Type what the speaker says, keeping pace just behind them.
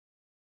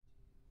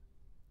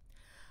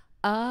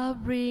A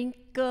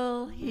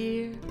wrinkle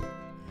here,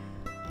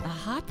 a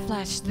hot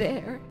flash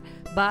there,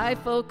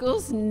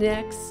 bifocals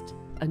next,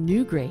 a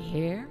new gray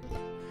hair.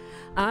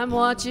 I'm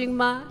watching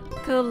my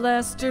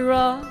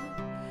cholesterol,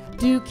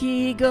 do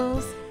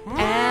Kegels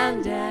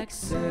and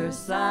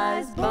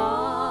exercise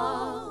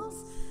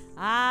balls.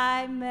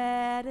 I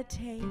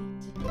meditate,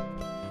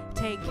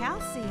 take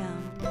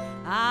calcium,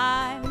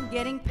 I'm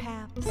getting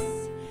paps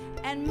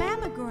and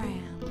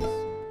mammograms.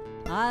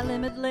 I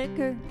limit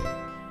liquor,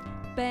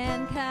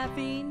 ban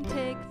caffeine,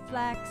 take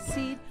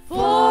flaxseed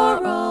for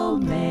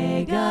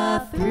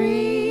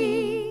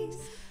omega-3s.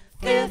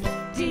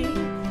 50,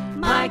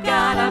 my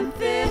God, I'm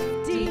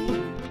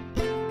 50.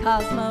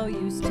 Cosmo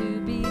used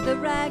to be the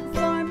rag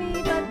for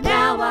me, but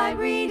now I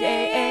read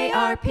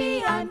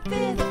AARP. I'm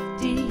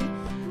 50,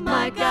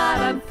 my God,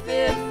 I'm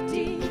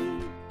 50.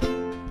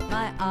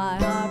 My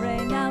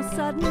IRA now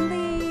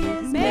suddenly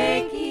is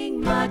making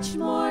much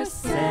more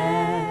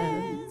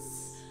sense.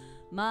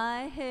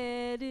 My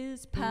head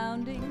is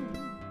pounding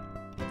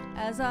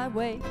as I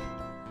wake.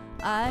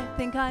 I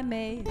think I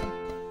made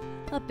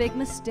a big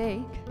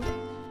mistake.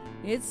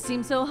 It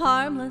seemed so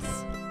harmless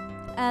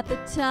at the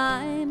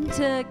time.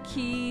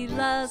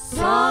 Tequila,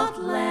 salt,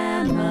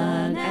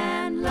 lemon,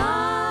 and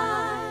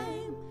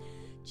lime.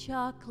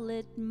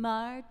 Chocolate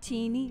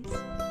martinis,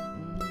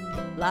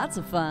 lots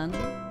of fun.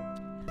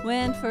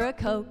 Went for a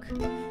Coke,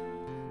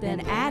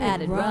 then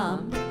added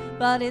rum.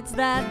 But it's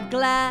that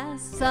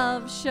glass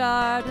of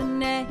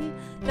Chardonnay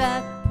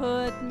that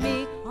put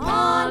me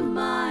on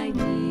my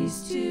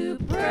knees to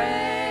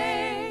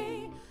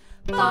pray.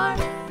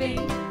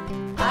 Barfing,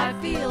 I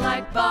feel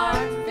like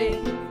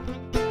barfing.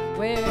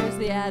 Where's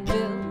the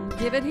Advil?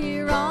 Give it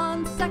here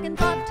on second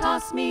thought.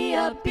 Toss me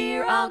a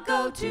beer, I'll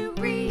go to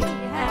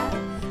rehab.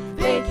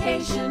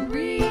 Vacation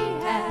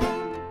rehab.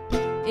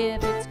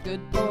 If it's good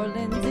for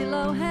Lindsay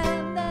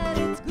Lohan, then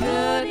it's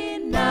good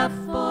enough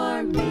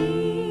for me.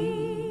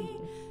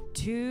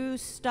 To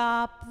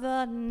stop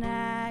the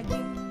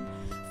nagging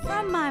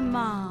from my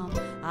mom,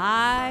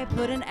 I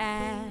put an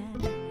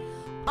ad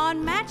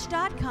on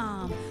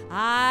Match.com.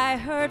 I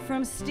heard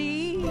from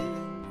Steve,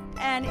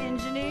 an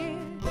engineer.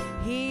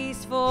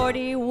 He's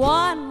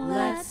 41,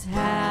 let's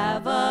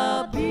have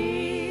a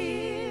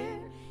beer.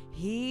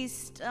 He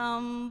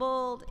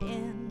stumbled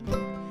in,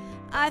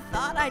 I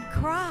thought I'd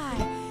cry.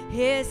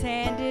 His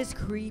hand is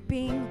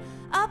creeping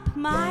up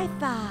my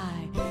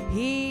thigh.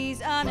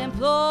 He's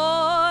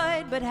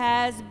unemployed but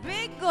has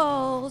big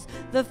goals,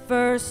 the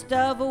first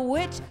of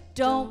which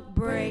don't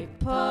break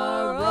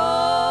parole.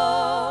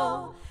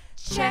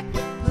 Check,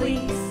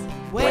 please.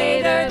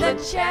 Waiter, the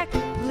check,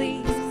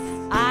 please.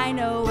 I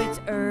know it's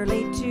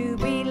early to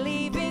be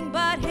leaving,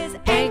 but his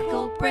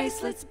ankle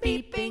bracelet's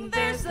beeping.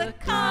 There's the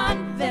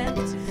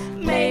convent,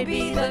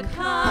 maybe the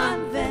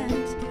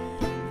convent.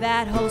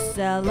 That whole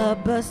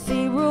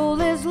celibacy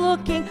rule is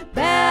looking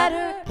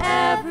better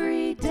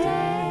every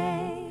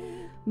day.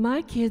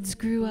 My kids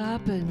grew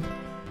up and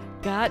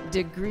got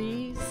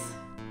degrees,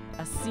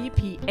 a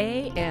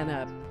CPA and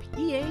a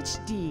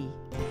PhD.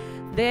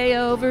 They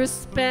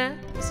overspent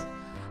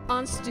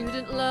on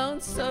student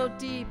loans so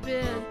deep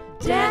in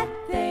debt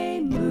they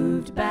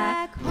moved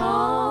back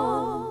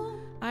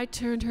home. I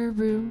turned her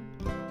room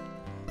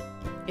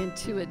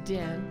into a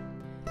den,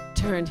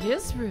 turned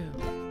his room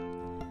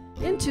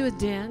into a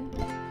den.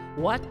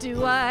 What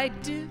do?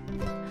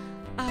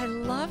 I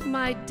love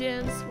my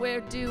dens.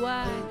 Where do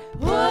I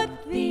put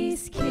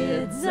these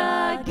kids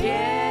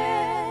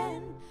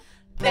again?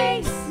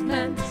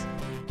 Basement,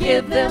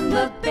 give them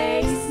the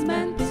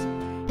basement.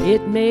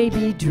 It may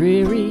be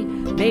dreary,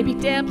 maybe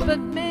damp, but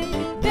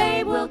maybe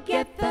they will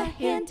get the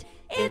hint.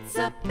 It's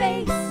a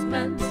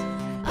basement,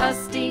 a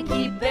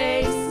stinky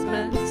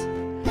basement.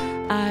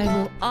 I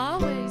will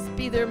always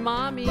be their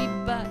mommy,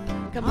 but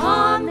come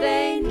on,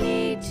 they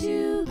need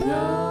to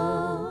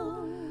go.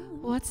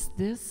 What's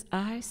this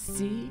I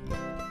see?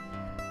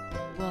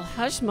 Well,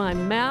 hush my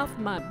mouth,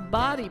 my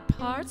body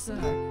parts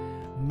are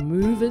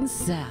moving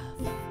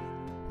south.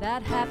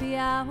 That happy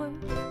hour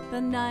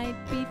the night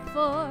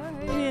before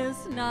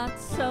is not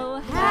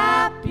so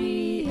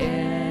happy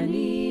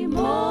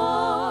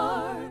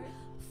anymore.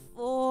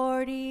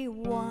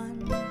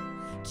 41,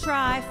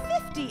 try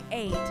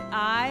 58.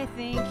 I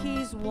think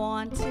he's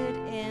wanted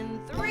in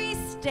 3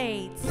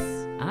 states.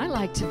 I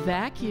like to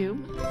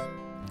vacuum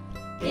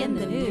in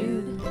the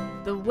nude.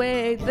 The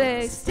way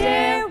they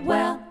stare,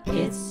 well,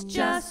 it's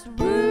just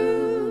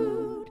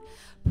rude.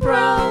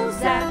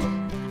 Prozac,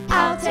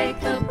 I'll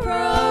take the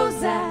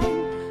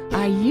Prozac.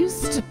 I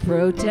used to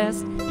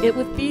protest it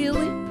with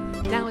feeling.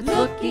 Now it's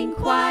looking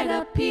quite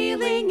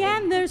appealing.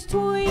 And there's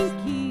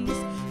Twinkies,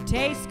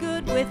 taste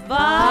good with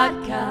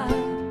vodka.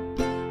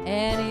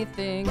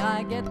 Anything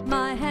I get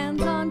my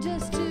hands on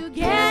just to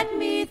get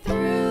me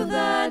through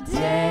the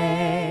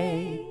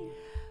day.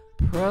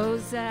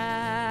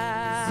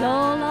 Prozac,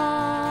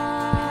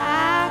 Zoloft,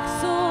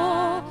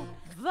 Paxil,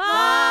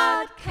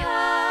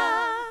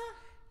 vodka,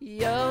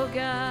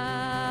 yoga,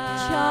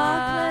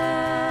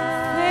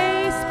 chocolate,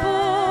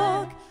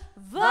 Facebook,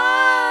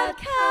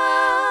 vodka,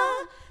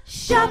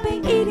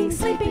 Shopping, eating,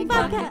 sleeping,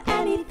 vodka,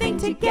 anything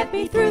to get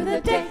me through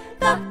the day.